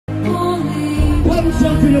Come,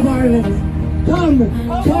 children of Ireland.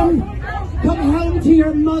 Come home to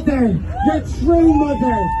your mother, your true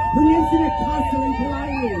mother, who lives in a castle in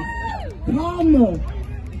Killarney. Come.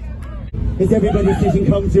 Is everybody sitting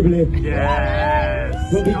comfortably?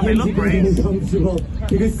 Yes. We'll begin to get uncomfortable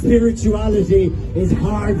because spirituality is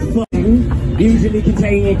hard fun, usually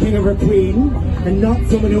containing a king or a queen, and not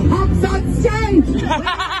someone who hops on stage.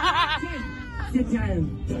 Sit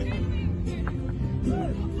down.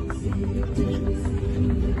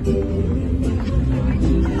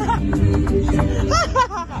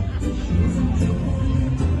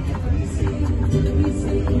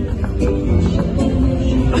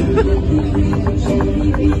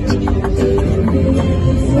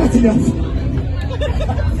 That's enough.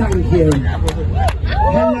 Thank you.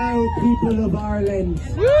 Hello, people of Ireland.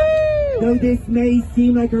 Though this may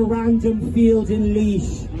seem like a random field in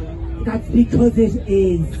Laois, that's because it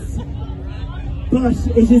is. But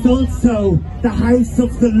it is also the house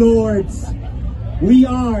of the Lord. We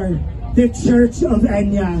are the Church of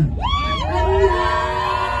Enya.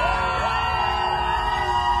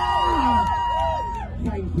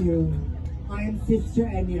 Thank you. I am Sister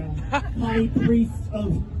Enya, High Priest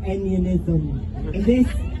of Enyanism. And this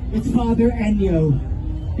is Father Enyo,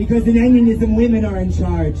 because in Enyanism women are in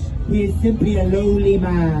charge. He is simply a lowly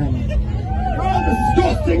man. Oh,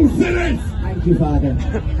 disgusting sinners! Thank you, Father.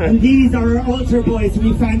 And these are our altar boys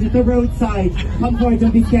we found at the roadside. Come forward,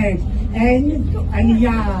 don't be scared. En and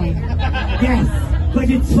Ya. Yes, but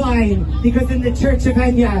it's fine, because in the Church of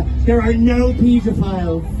Enya, there are no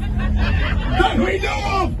pedophiles. That we know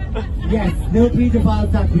of! Yes, no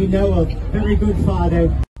pedophiles that we know of. Very good,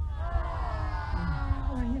 Father.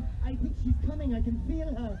 I think she's coming, I can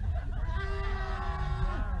feel her.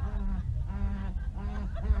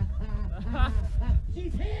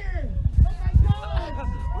 She's here! Oh my God!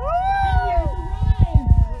 Enya's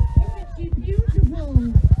arrived! Isn't she beautiful?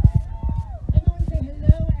 Everyone say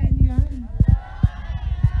hello, Enya.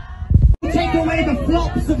 Take away the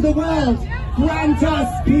flops of the world. Grant us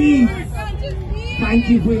peace. Thank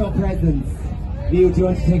you for your presence. Leo, do you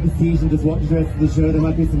want to take a seat and just watch the rest of the show? There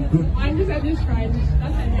might be some good... I'm just trying.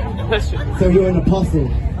 So you're an apostle?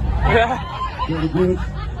 Yeah. Really good.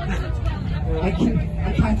 I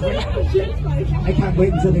can't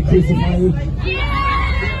wait until they crucify you.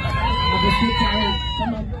 Have a sit down.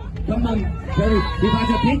 Come on. We've had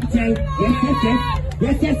a big day.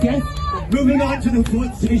 Yes. Moving on to the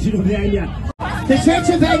fourth station of the Enya. The Church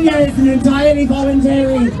of Enya is an entirely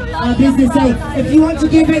voluntary business, so if you want to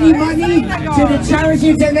give any money to the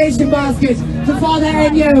charity donation basket to Father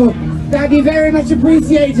Enyo, that'd be very much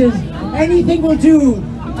appreciated. Anything will do.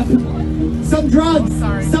 Some drugs,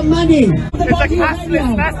 some money. It's a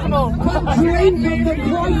cashless festival. Come drink of the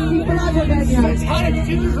pricey blood of Enya.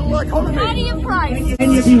 Body of Christ.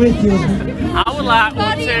 Enya be with you. I would like one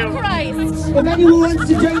Body of too. Christ. If anyone wants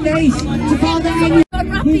to donate to Father Enya,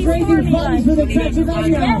 he's raising funds for the Church of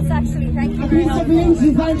Enya. Yes, actually, thank you A very piece of much. links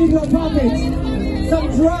you found in your pocket. Some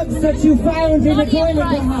drugs that you found in the toilet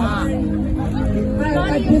perhaps.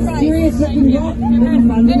 A mysterious looking rock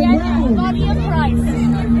under the ground. Body of Christ.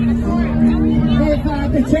 If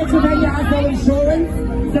the Church of Enya has no insurance,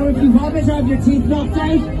 so if you vomit or have your teeth knocked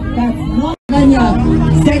out, that's not Enya.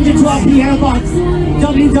 Send it to our PO box.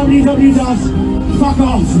 www.fuckoff.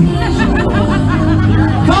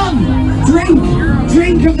 Come,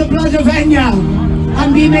 drink of the blood of Enya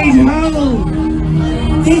and be made whole.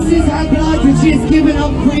 This is her blood which she has given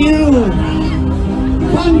up for you.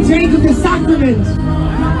 Come, drink of the sacrament.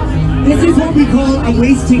 This is what we call a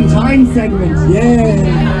wasting time segment. Yeah.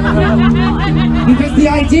 Because the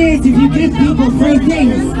idea is if you give people free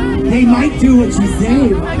things, they might do what you say.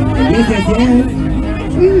 Yes.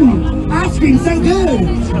 Ice cream so good.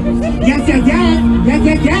 Yes. Gang.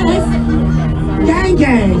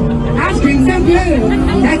 Ice cream so good.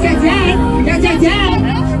 Yes.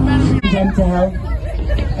 Come to hell.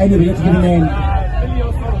 Anyway, let's give a name.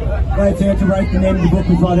 Right, so you have to write the name of the book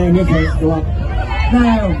before they go up.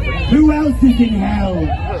 Now, who else is in hell?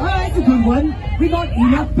 Oh, that's a good one. We got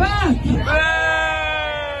Enoch back.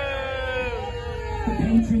 The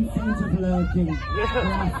patron saint of lurking.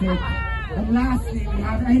 Classic. And lastly, we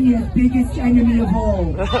have Enya's biggest enemy of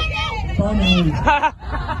all. Bonnie.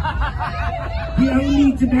 The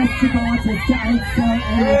only domestic artist to outsell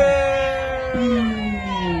Enya.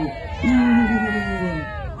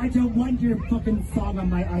 I don't want your fucking song on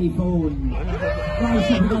my iPhone. Right,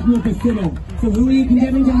 so we got Lucas Sinner. So who are you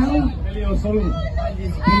condemning to hell? Billy O'Sullivan. Billy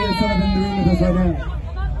O'Sullivan in the room with us right now.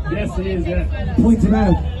 Yes, he is, yeah. Point him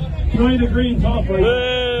out. Join the green top, right?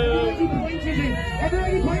 Everybody point at him.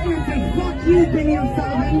 Everybody point at him and say, fuck you, Billy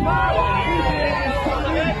O'Sullivan.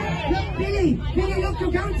 Look, Billy, You're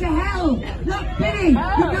going to hell. Look, Billy,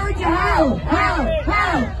 you're going to hell. Hell,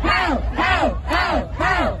 hell, hell, hell, hell,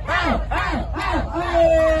 hell, hell, hell, hell.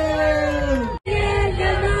 Oh! Hey,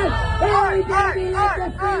 baby, it's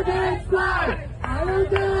a female squad. I will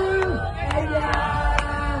do Enya.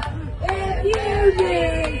 If you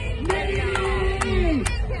need me,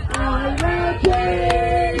 I will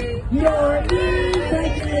change your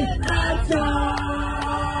music is outside.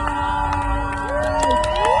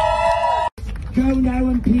 Go now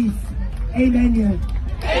in peace. Amen.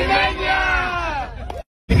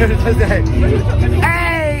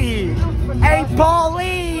 Hey! Hey,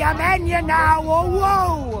 Paulie, I'm Enya now, oh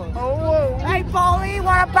whoa! Oh, whoa. Hey, Paulie,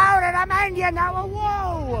 what about it? I'm Enya now, oh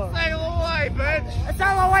whoa! Sail away, bitch. It's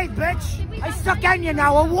all away, bitch! I stuck Enya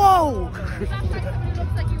now, oh whoa!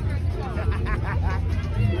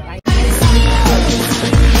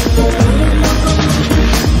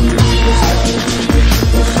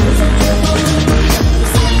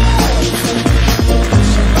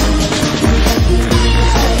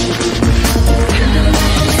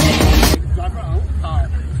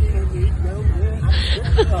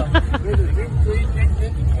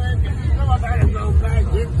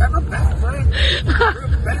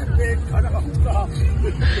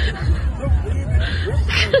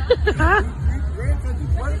 Huh?